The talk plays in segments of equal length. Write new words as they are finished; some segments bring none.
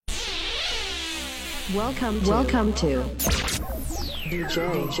Welcome to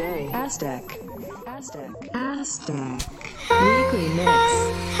DJ Aztec Weekly Mix.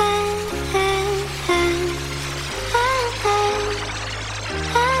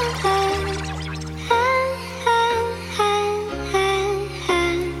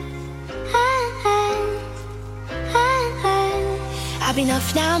 I've been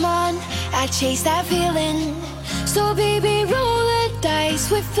off, now I'm on. I chase that feeling. So baby, roll the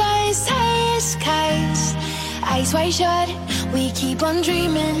dice with flies high as kites. Eyes wide shut, we keep on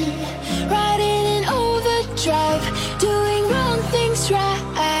dreaming. Riding in overdrive, doing wrong things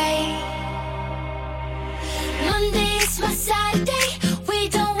right. Monday is my Saturday. We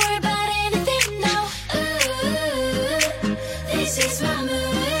don't worry about anything now. Ooh, this is my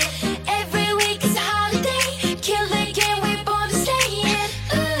mood. Every week is a holiday. Kill the game, we're born to stay in.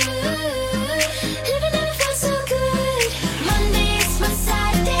 Ooh, living never felt so good. Monday is my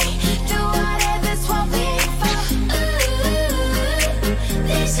Saturday. Do whatever's what we aim for. Ooh,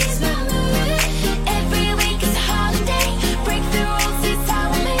 this is my mood. Every week is a holiday. Break the rules, it's how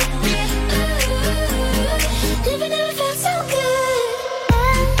we make it. Ooh, living never felt so good.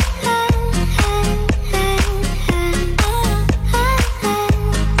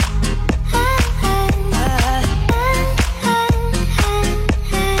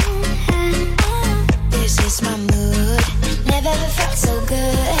 This is my mood. Never ever felt so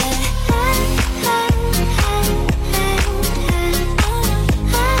good.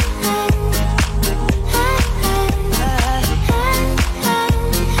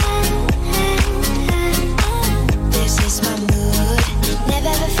 This is my mood. Never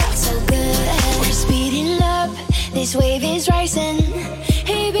ever felt so good. We're speeding up. This wave is rising.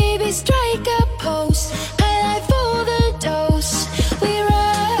 Hey baby, strike a pose. Highlight for the dose. We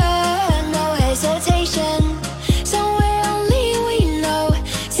run, no hesitation. Somewhere only we know.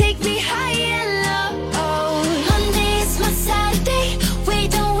 Take me high and low. Monday is my Saturday. We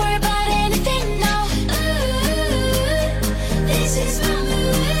don't worry about anything now. Ooh, this is my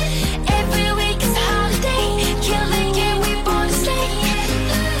mood. Every week is a holiday. Kill the game, we born to stay.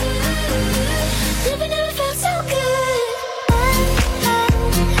 Ooh, living never felt so good.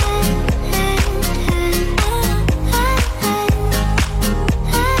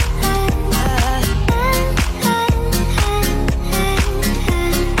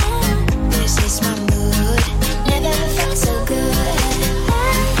 This is my mood. Never ever felt so good.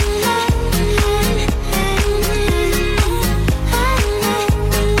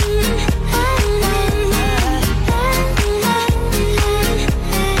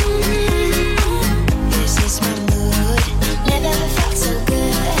 This is my mood. Never ever felt so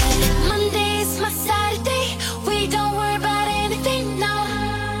good. Monday is my Saturday. We don't worry about anything now.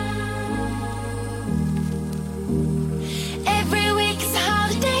 Every week is a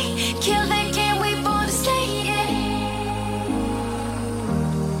holiday. Kill the game, we born to stay.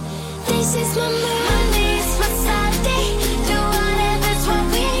 This is my mood. Monday is my Saturday. Do whatever's what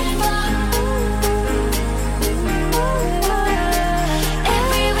we aim for.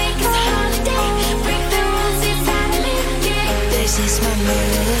 Every week is a holiday. Break the rules, it's how we make it. This is my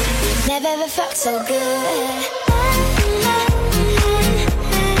mood. Never ever felt so good.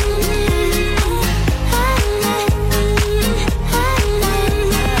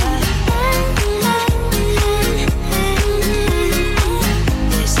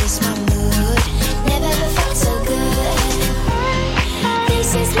 This is my mood. Never ever felt so good.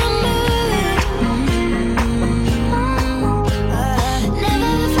 This is my mood. Never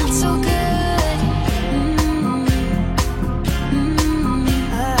ever felt so good.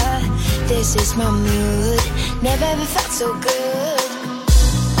 This is my mood. Never ever felt so good.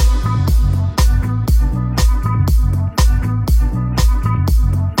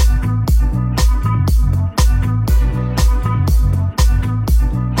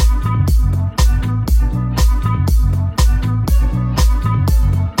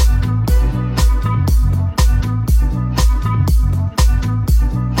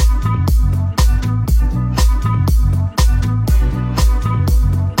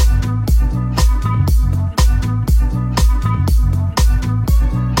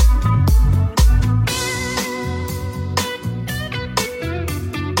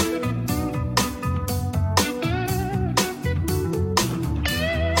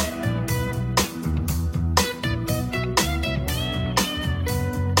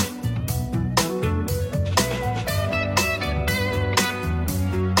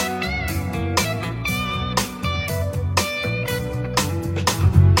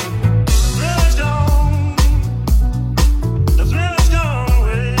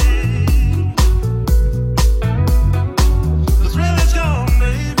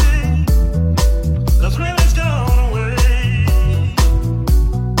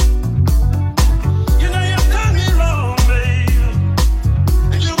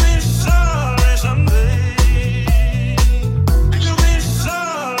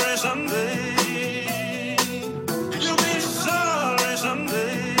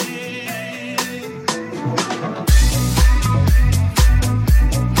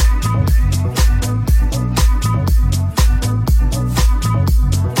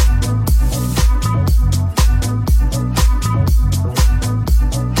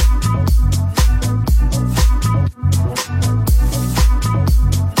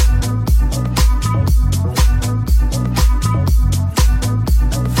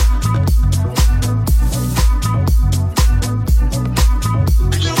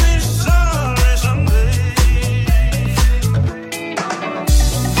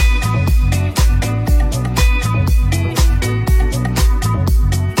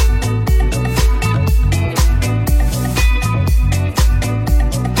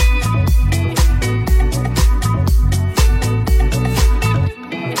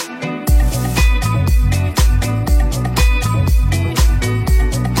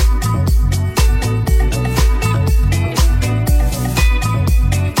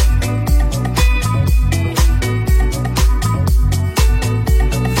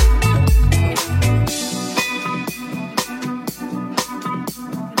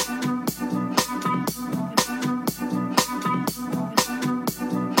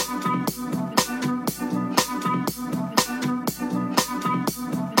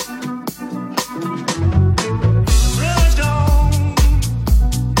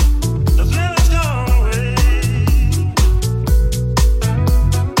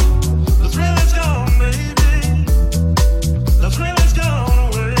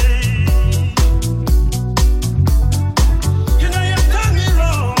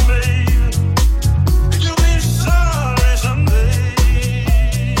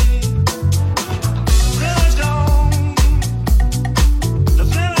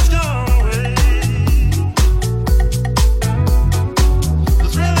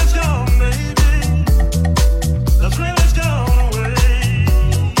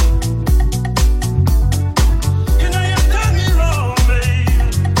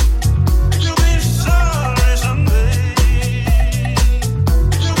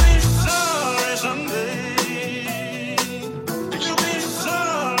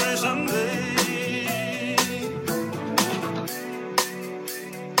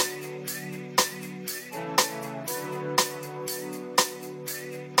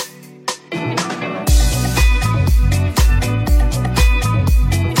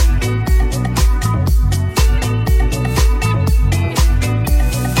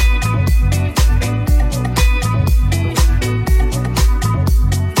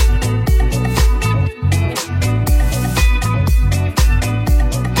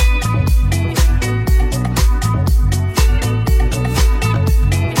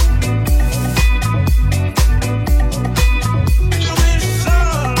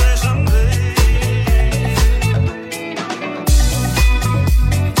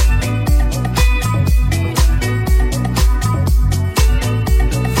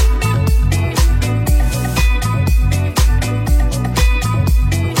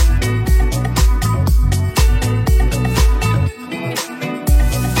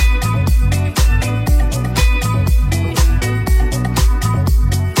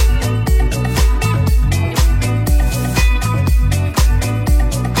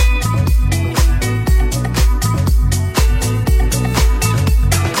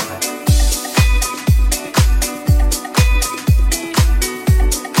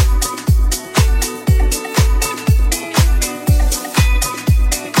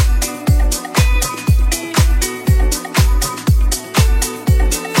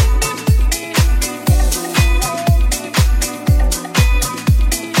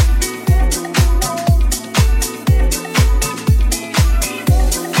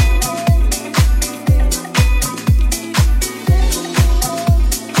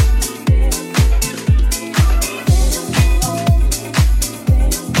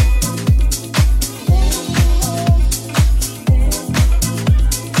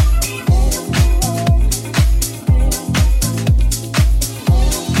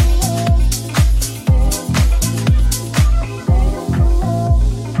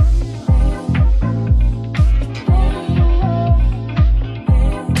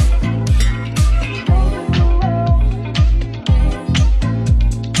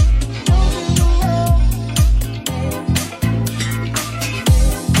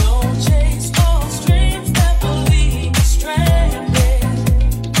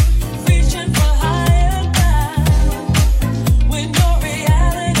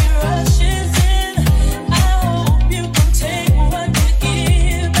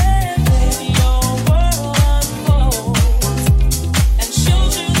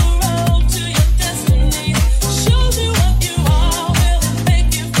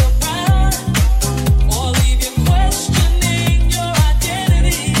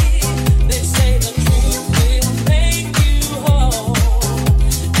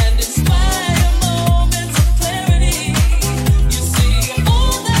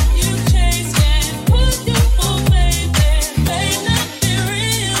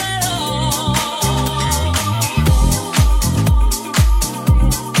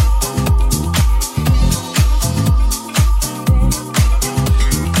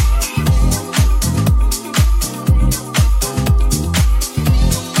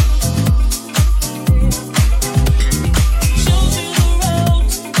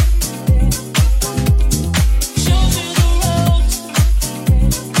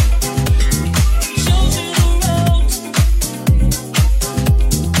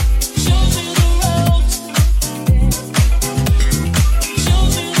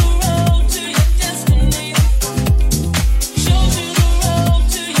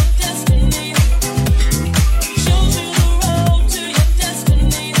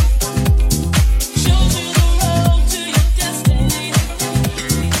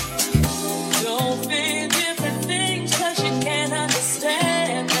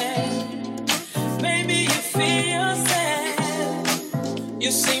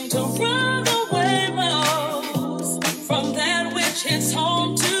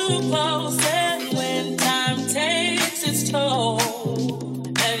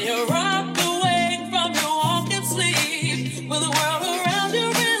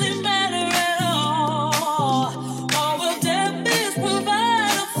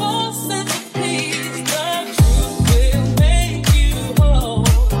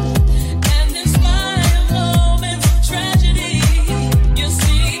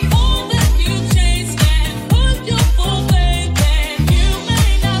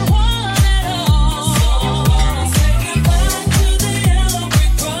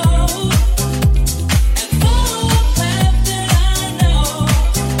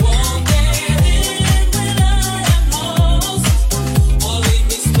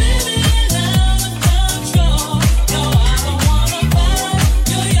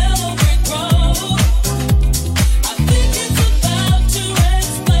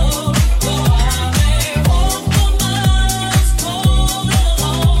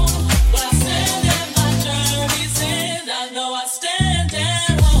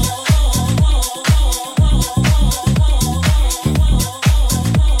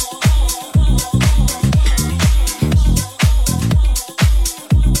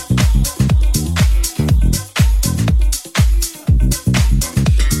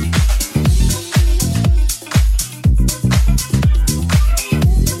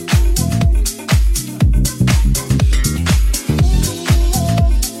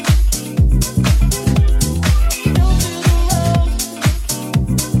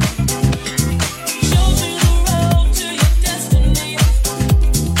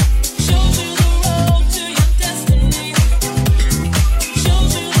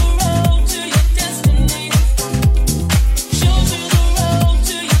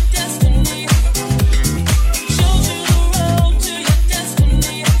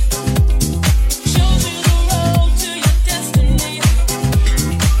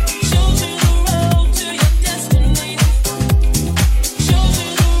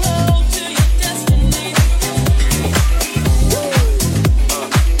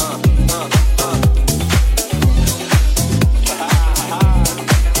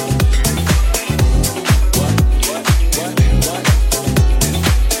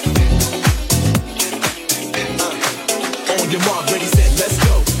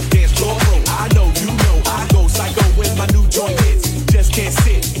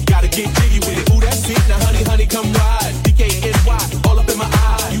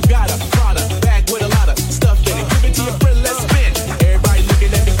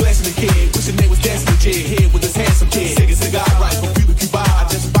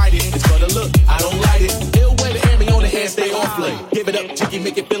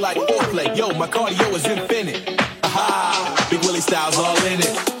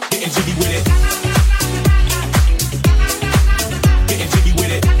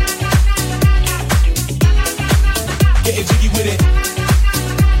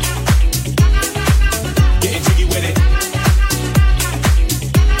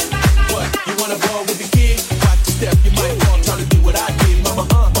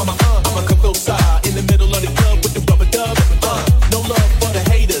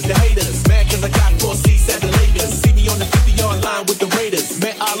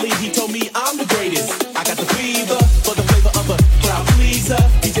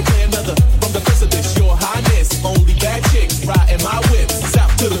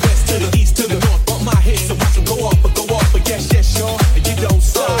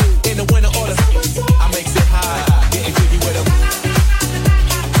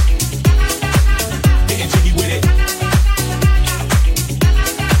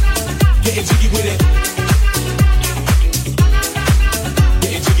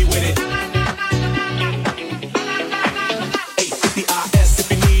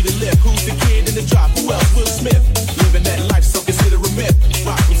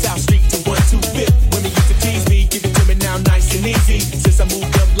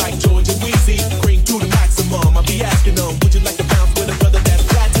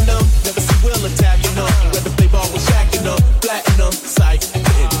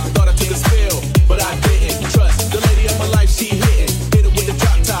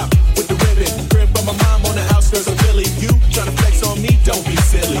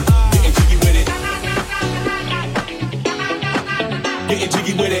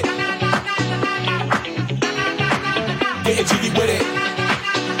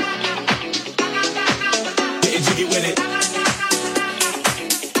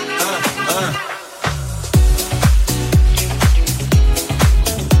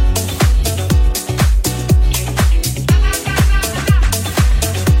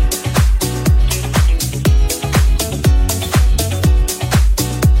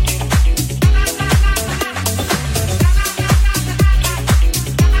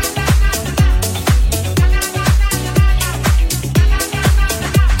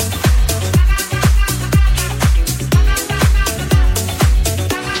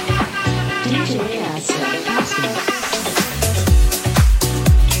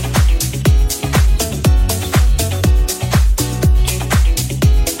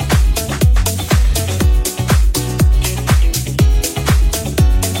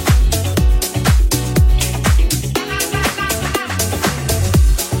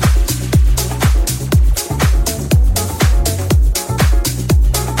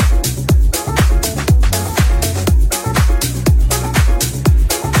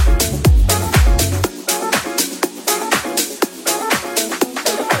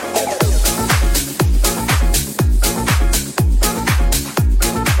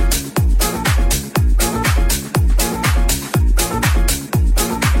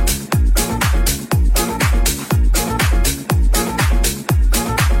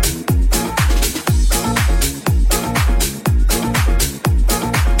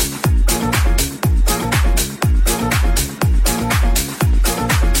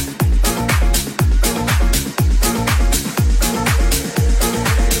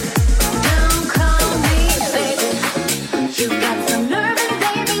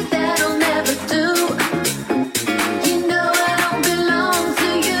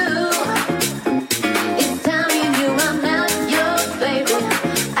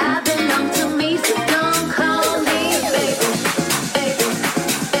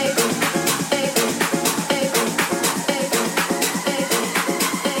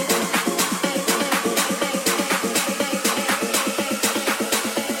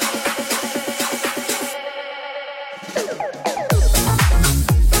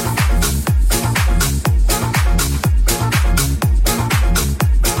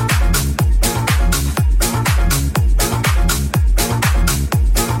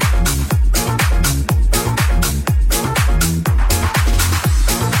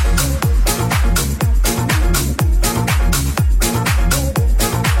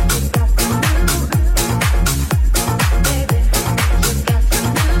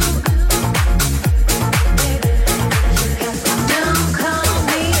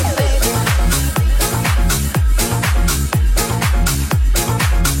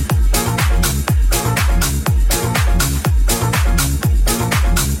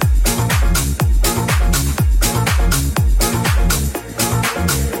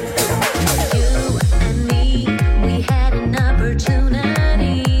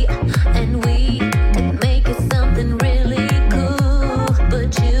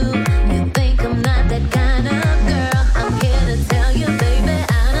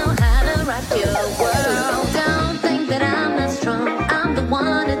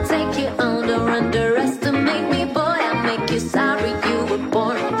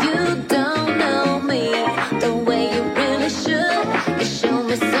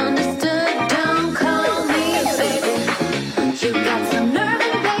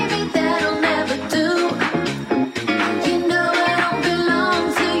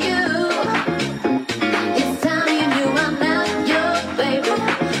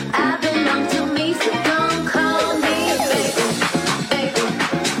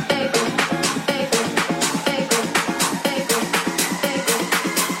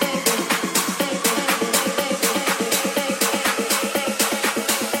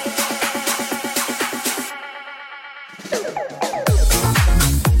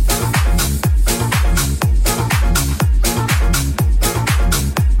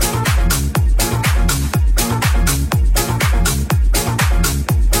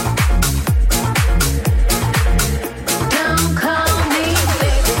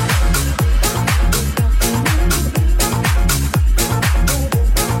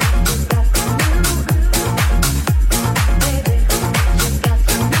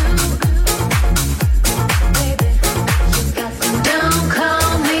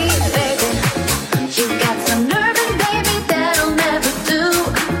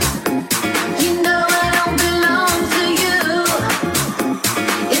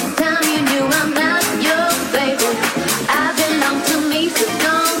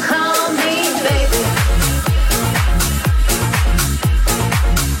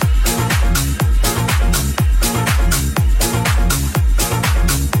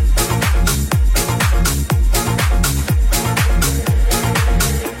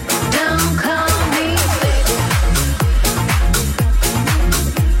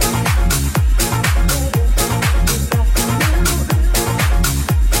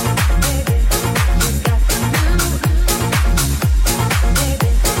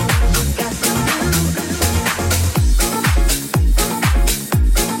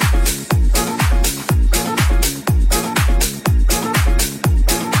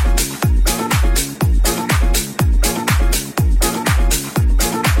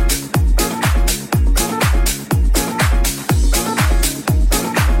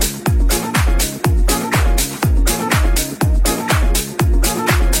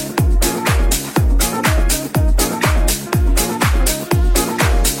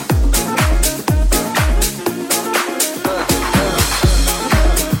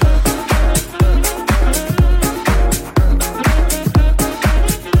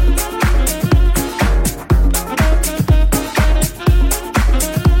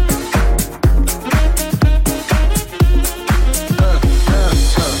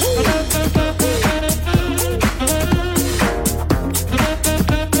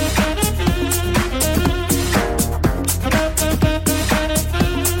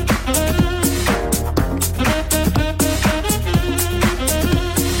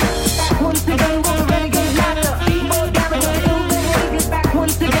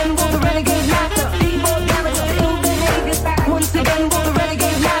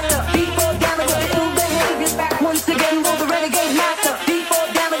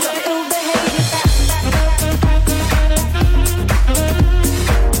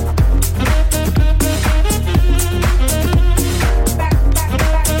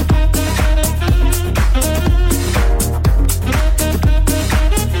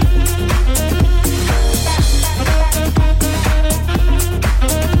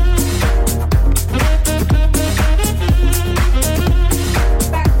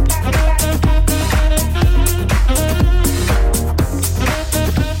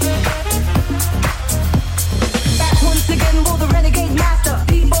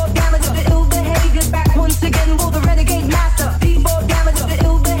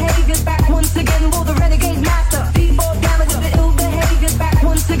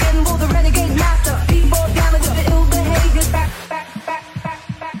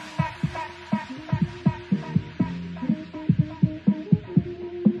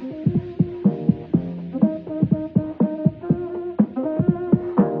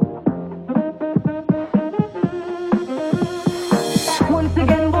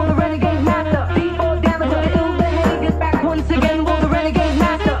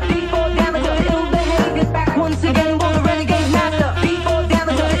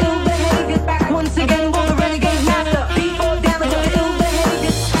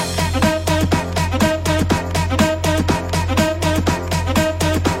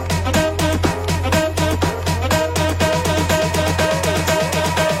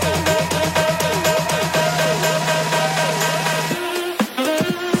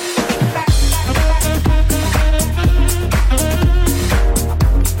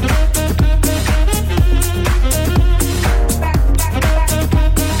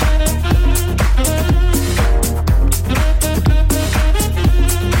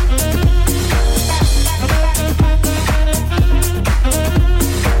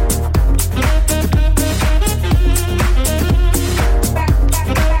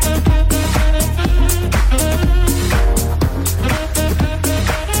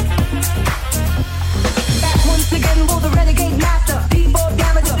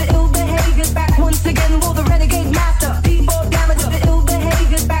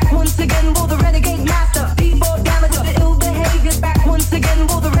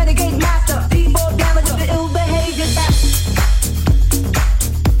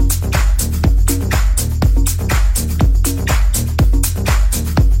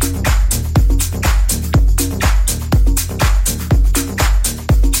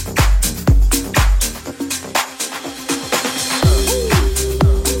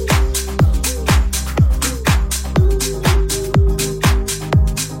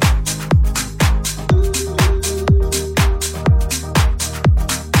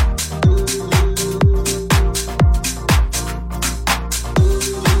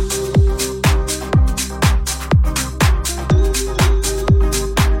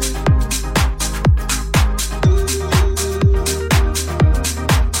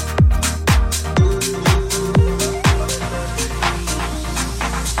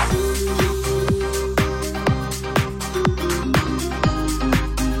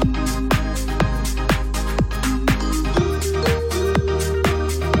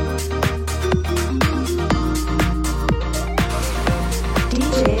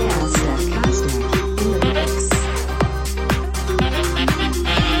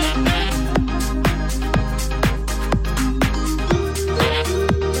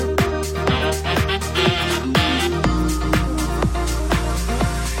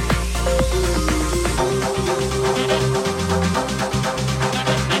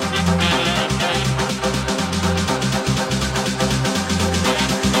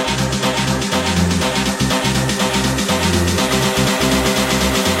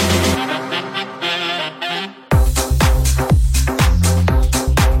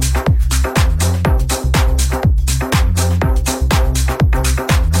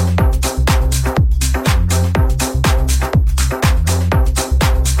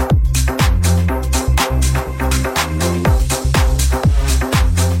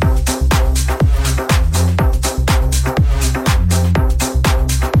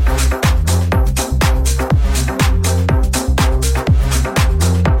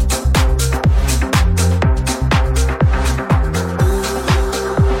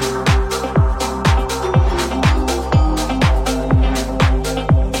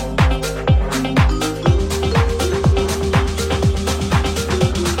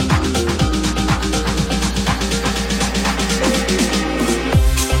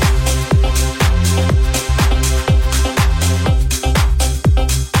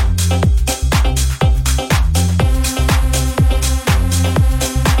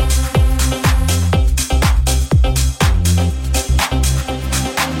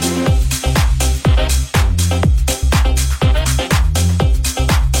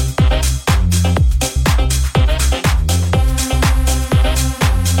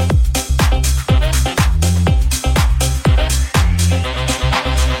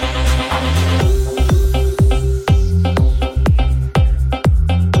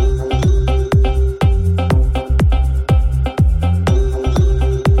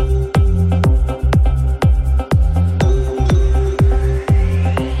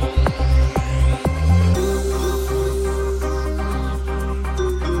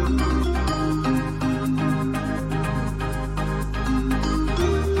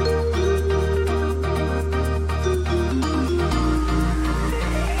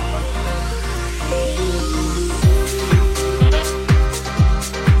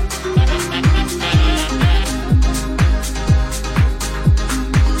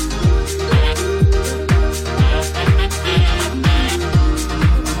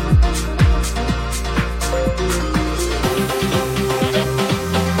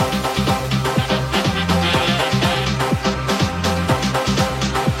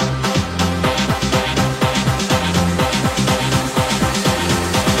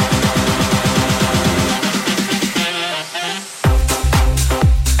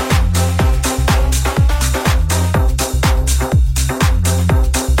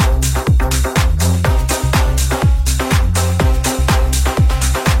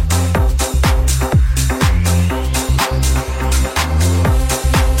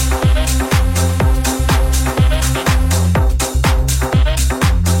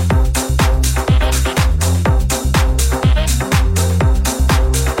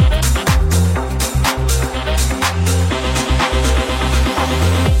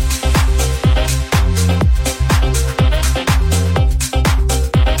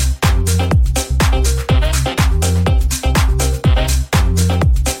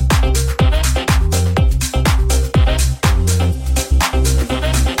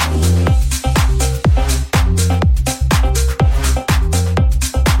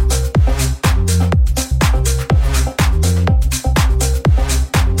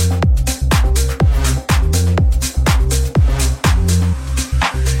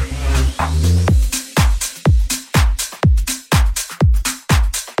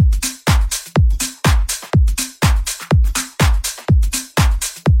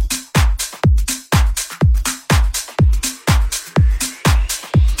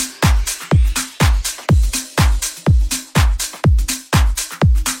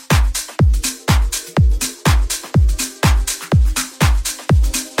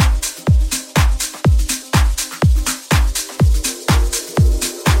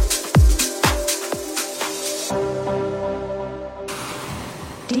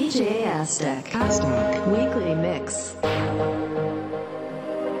 DJ Aztec. Weekly mix.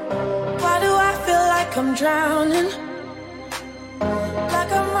 Why do I feel like I'm drowning?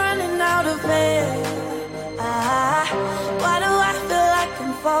 Like I'm running out of air. Why do I feel like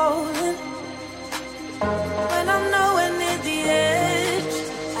I'm falling when I'm nowhere near the edge?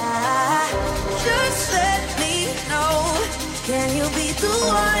 Just let me know. Can you be the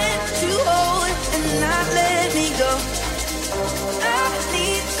one to hold and not let me go? I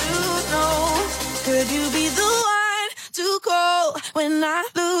need to know. Could you be the one to call when I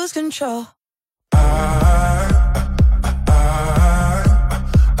lose control?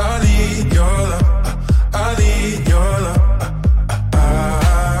 I need your love. I need your love.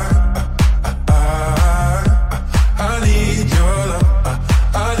 I need your love. I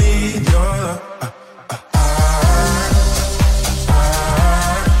need your love.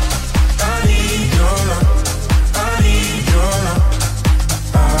 I need your love. I need your love.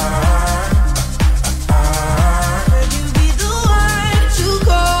 Could you be the one to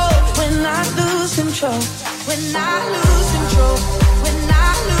call when I lose control? When I lose control. When I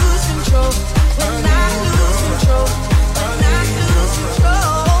lose control. When I lose control. When I lose control.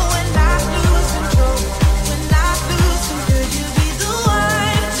 When I lose control. When I lose control. Could you be the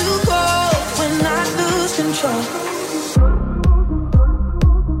one to call when I lose control?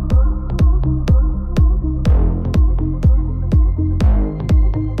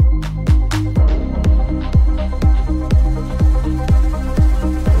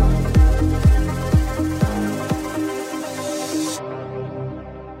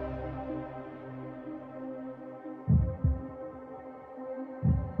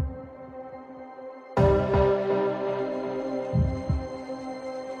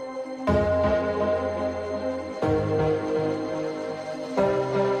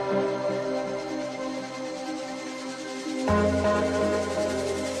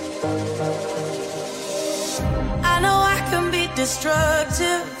 I know I can be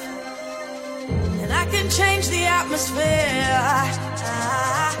destructive, and I can change the atmosphere.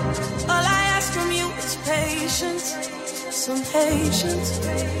 All I ask from you is patience, some patience,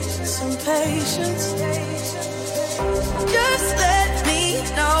 some patience. Just let me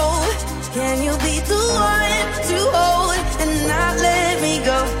know. Can you be the one to hold and not let me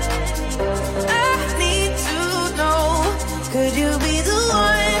go? I need to know. Could you be the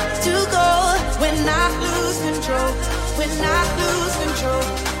one to go when I lose control? When I lose control.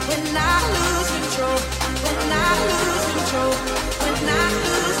 When I lose control. When I lose control. When I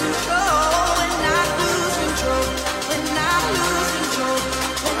lose control. When I lose control. When I lose control.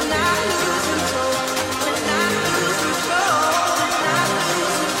 When I lose control. When I lose control. When I lose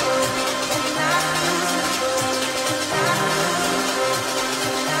control. When I lose control.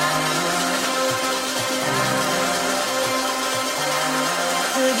 When I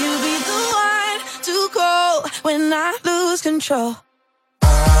Could you be the one to call when I lose control?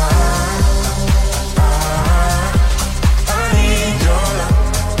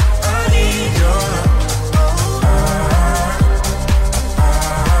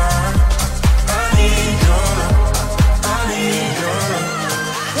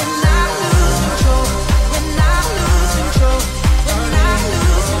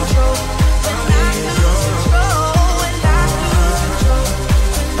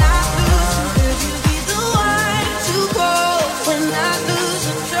 When I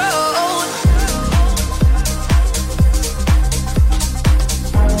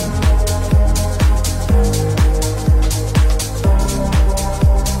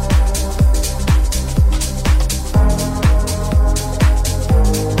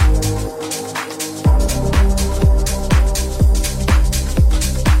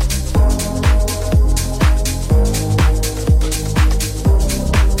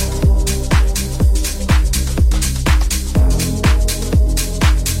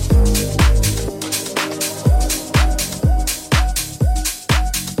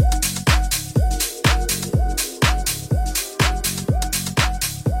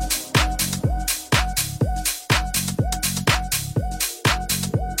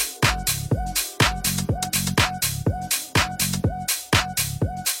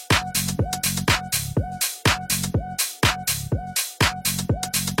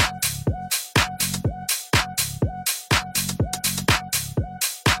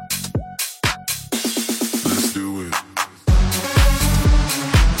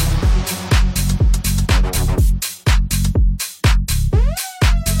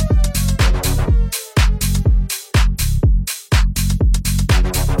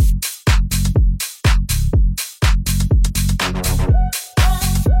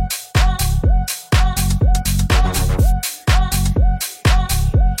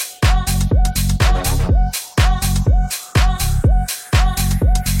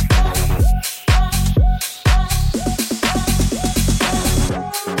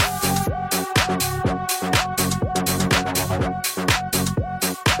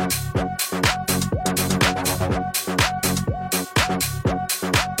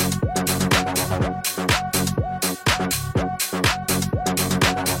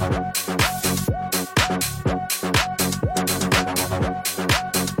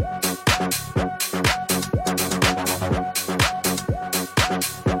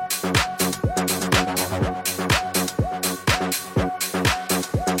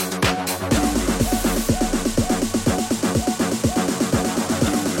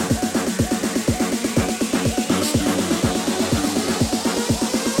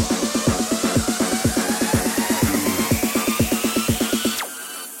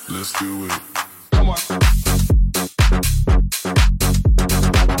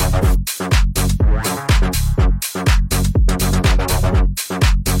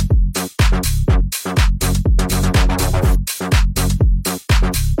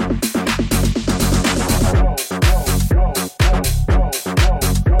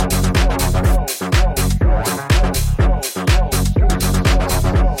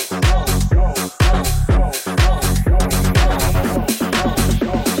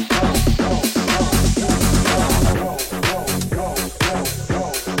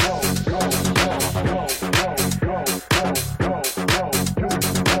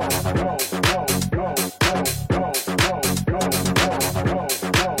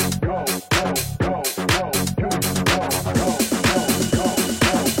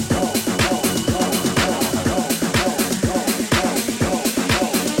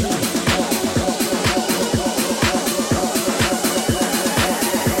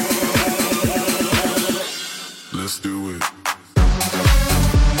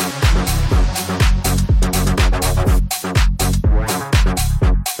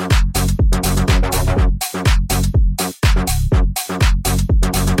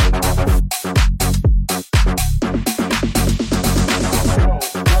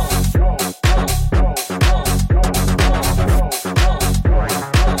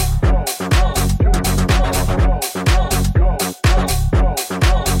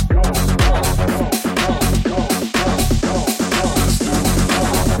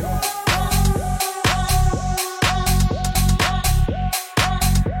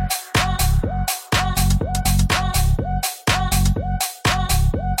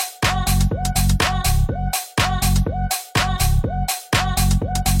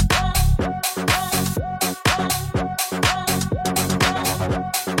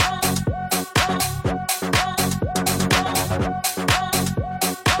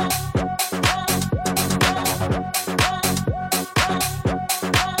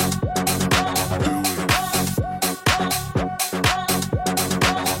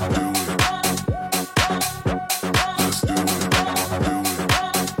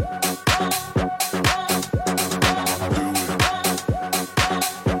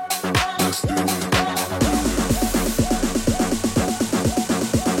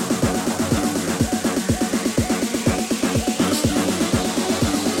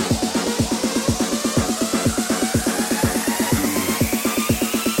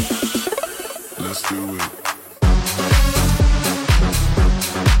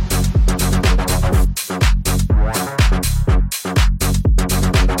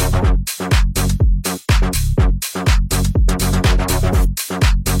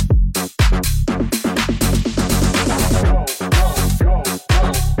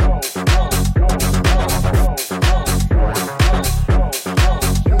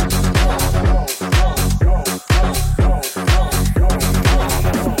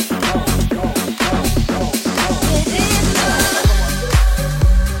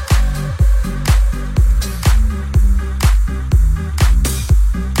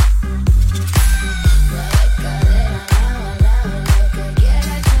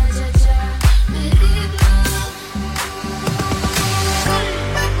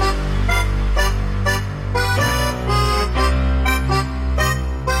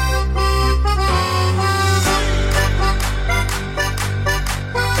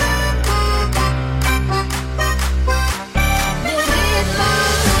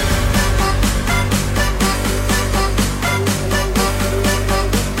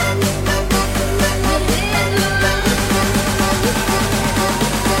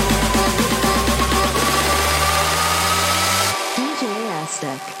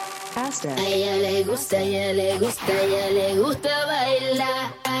gusta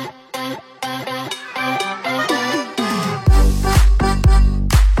bailar.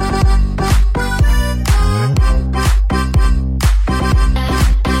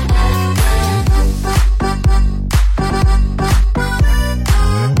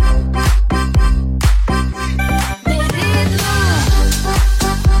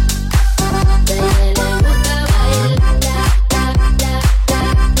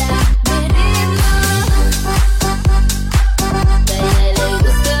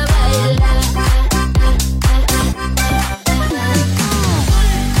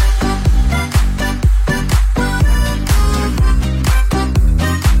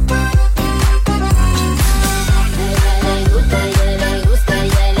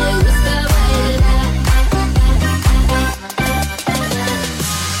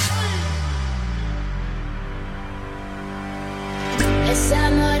 Esa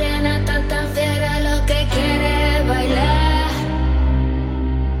morena tan fiera lo que quiere bailar.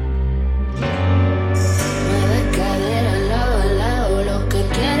 Mueve cadera lado a lado lo que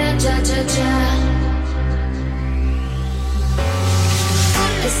quiere cha-cha-cha.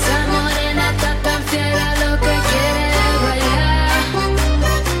 Esa morena tan fiera lo que quiere bailar.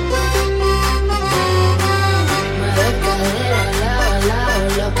 Mueve cadera lado a lado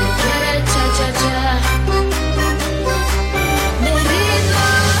lo que quiere cha-cha-cha.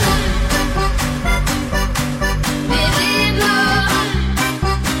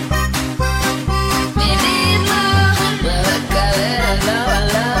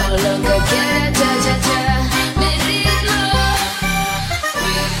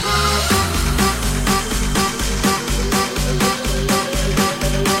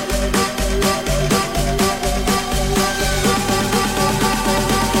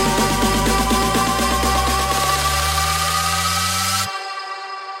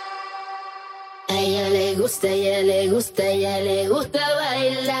 Ella le gusta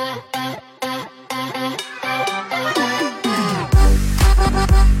bailar.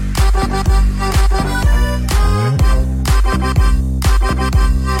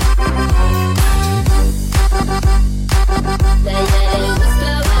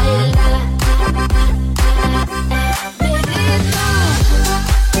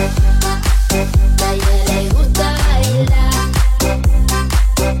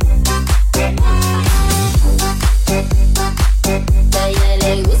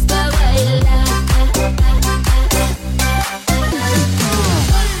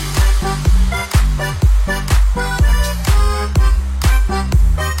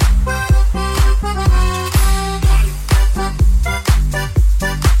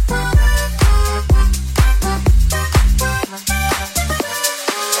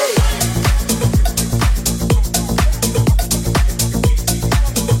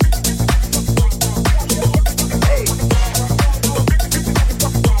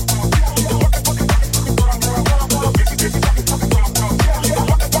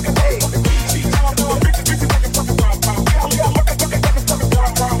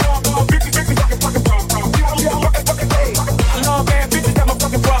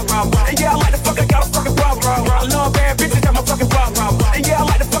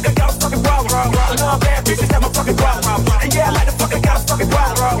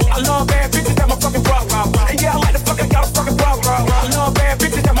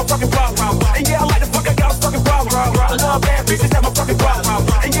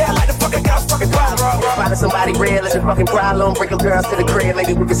 Somebody real, it's a fucking problem. Bring your girls to the crib,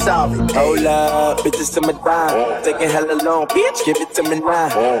 maybe we can solve it. Hold up, bitches to my dime. Taking hella long, bitch, give it to me now.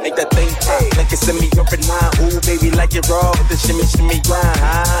 Make that thing pop, like it's me over now. Ooh, baby, like it raw with the shimmy, shimmy grind.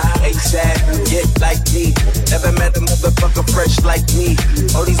 ASAP, get like me. Never met a motherfucker fresh like me.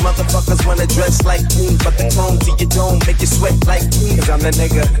 All these motherfuckers wanna dress like me, but the chrome to your dome make you sweat like me. Cause I'm the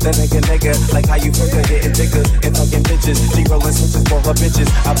nigga. Like how you fucking getting bigger and fucking bitches. She rolling switches for her bitches.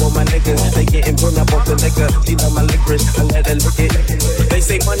 I want my niggas, they getting burned up off the liquor. She love my licorice, I let her lick it. They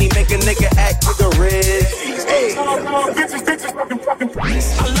say money make a nigga act nigga rich. Hey. I love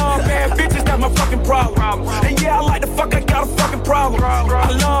bad bitches, that's my fucking problem. And yeah, I like the fuck, I got a fucking problem.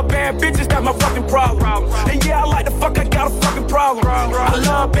 I love bad bitches, that's my fucking problem. And yeah, I like the fuck, I got a fucking problem. I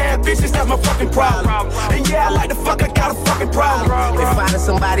love bad bitches, that's my fucking problem. And yeah, I like the fuck, I got a fucking problem. If finding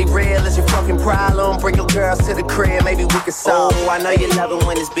somebody real is your fucking problem, bring your girls to the crib, maybe we can solve. Oh, I know you love it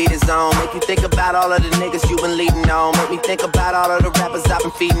when this beat is on. Make you think about all of the niggas you been leading on. Make me think about all of the rappers I've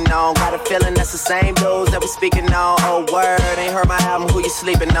been feeding on. Got a feeling that's the same dudes that we speaking on. Oh, word, ain't heard my album, who you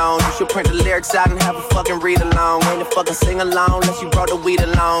sleeping on? You should print the lyrics out and have a fucking read along. Ain't a fucking sing along unless you brought the weed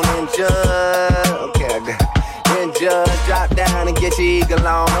along. And just, okay, I got it. and judge. Drop down and get your eagle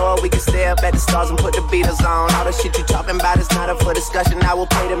on. Or we can stay up at the stars and put the Beatles on. All the shit you talking about is not up for discussion. I will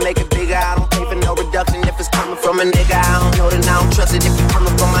pay to make it bigger. I don't pay for no reduction. If it's coming from a nigga, I don't know, then I don't trust it. If you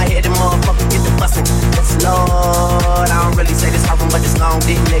coming from my head, then motherfucker get the bustin'. Yes, Lord. I don't really say this often, but this long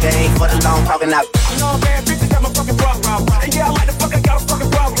dick nigga ain't for the long talking out. I love bad bitches, got my fucking problem. And yeah, I like the fuck, I got a fucking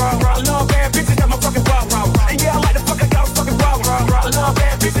problem. I love bad bitches, got my fucking problem. And yeah, I like the fuck, I got a fucking problem. I love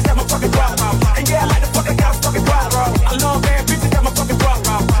bad bitches, got my fucking problem. And yeah, I like the fuck, I got a fucking problem. I love bad bitches, got my fucking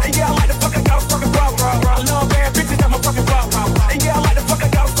problem. And yeah, I like the fuck, I got a fucking problem. I love bad bitches, got my fucking problem. And yeah, I like the fuck, I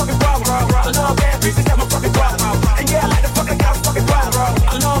got a fucking problem. I love bad bitches, got my fucking problem. And yeah, I like the fuck, I got a fucking problem.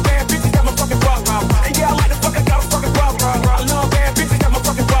 I love bad bitches, got my fucking problem. And yeah, I like the fuck, I got a fucking problem. I love bad bitches, got my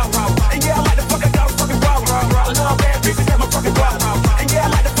fucking problem. And yeah, I like the fuck, I got a fucking problem. I love bad bitches, got my fucking problem. And yeah,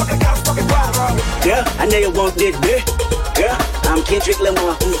 I like the fuck, I got a fucking problem. Yeah, I know you want this, bitch. Yeah, I'm Kendrick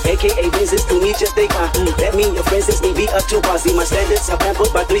Lamar, aka Vincent to me, just think that mean your friends since me be up to par. See my standards, I'll pamper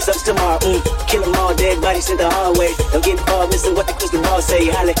by 3 subs tomorrow. Kill them all, dead bodies in the hallway. Don't get involved, listen what the crystal ball say.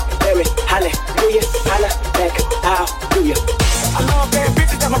 Halle, Berry, hallelujah, holla back, hallelujah. I love bad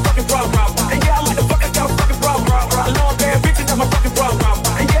bitches, that's my fucking problem. And yeah, I like the fuck, I got a fucking problem. I love bad bitches, that's my fucking problem.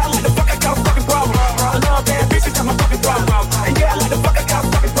 And yeah, I like the fuck, I got a fucking problem. I love bad bitches, that's my fucking problem. And yeah, I like the fuck, I got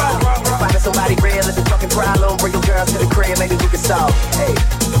a fucking problem. Finding somebody real is a fucking problem. Bring your girls to the crib, maybe we can solve. Hey.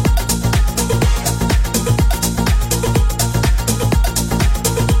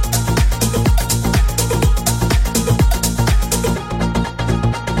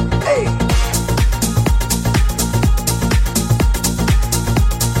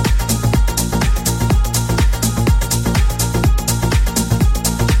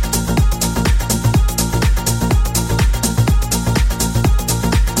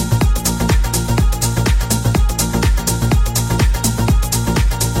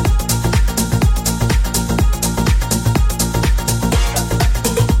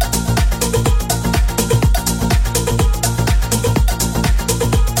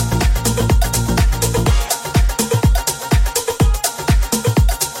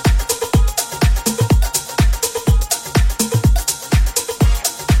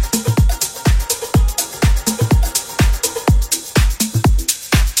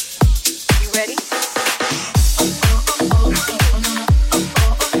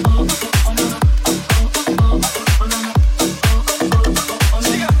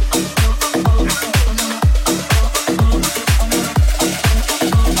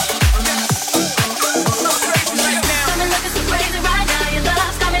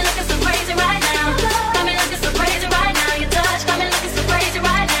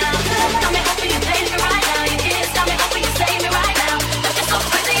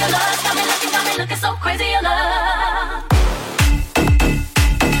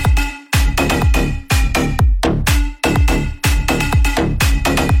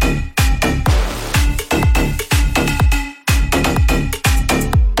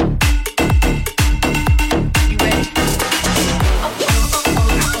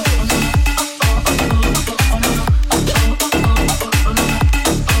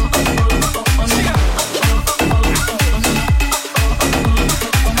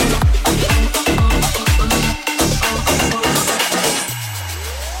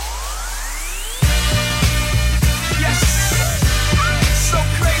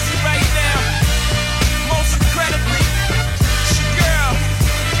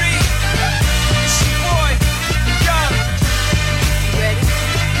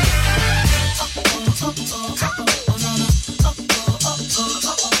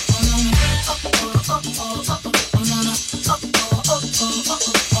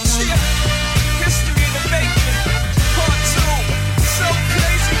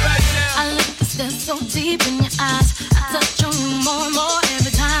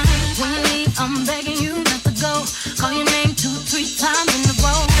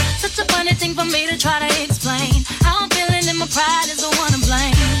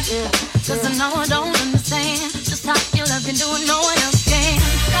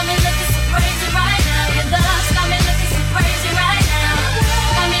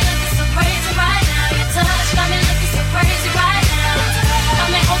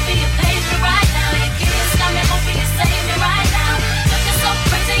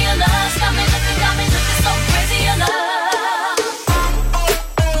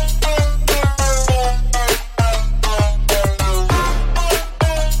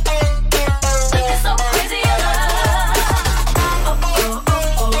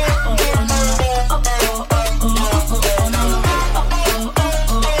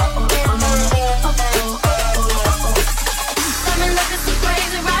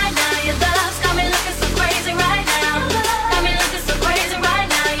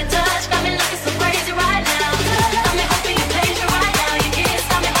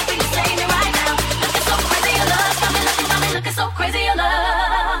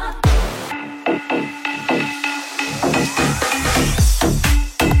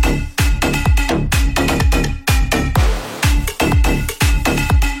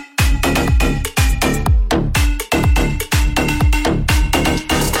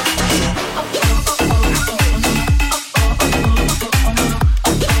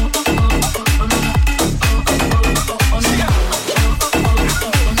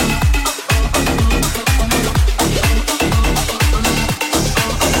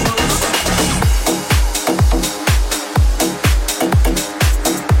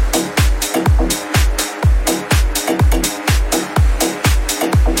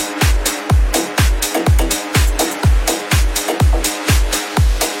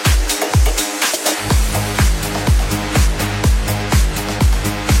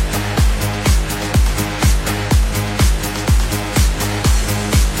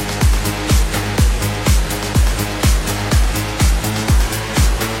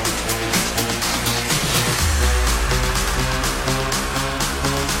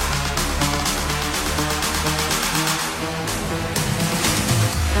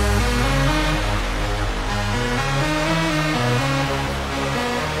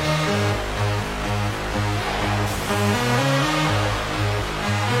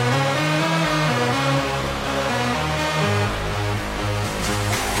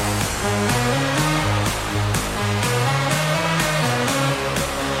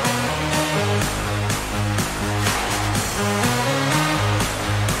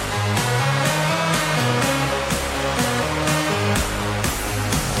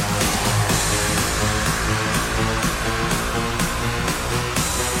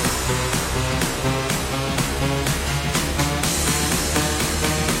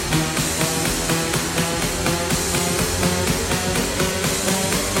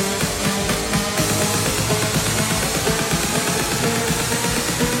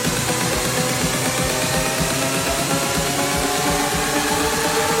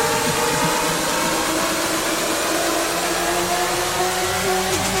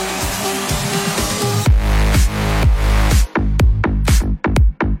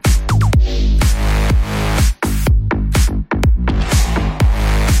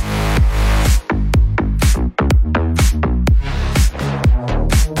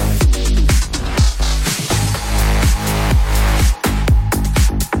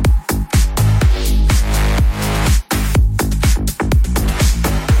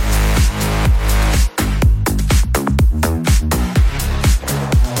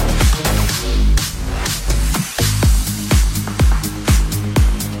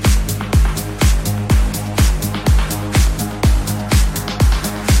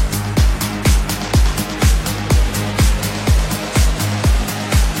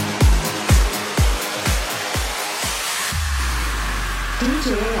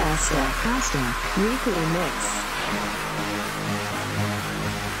 Hashtag Weekly Mix.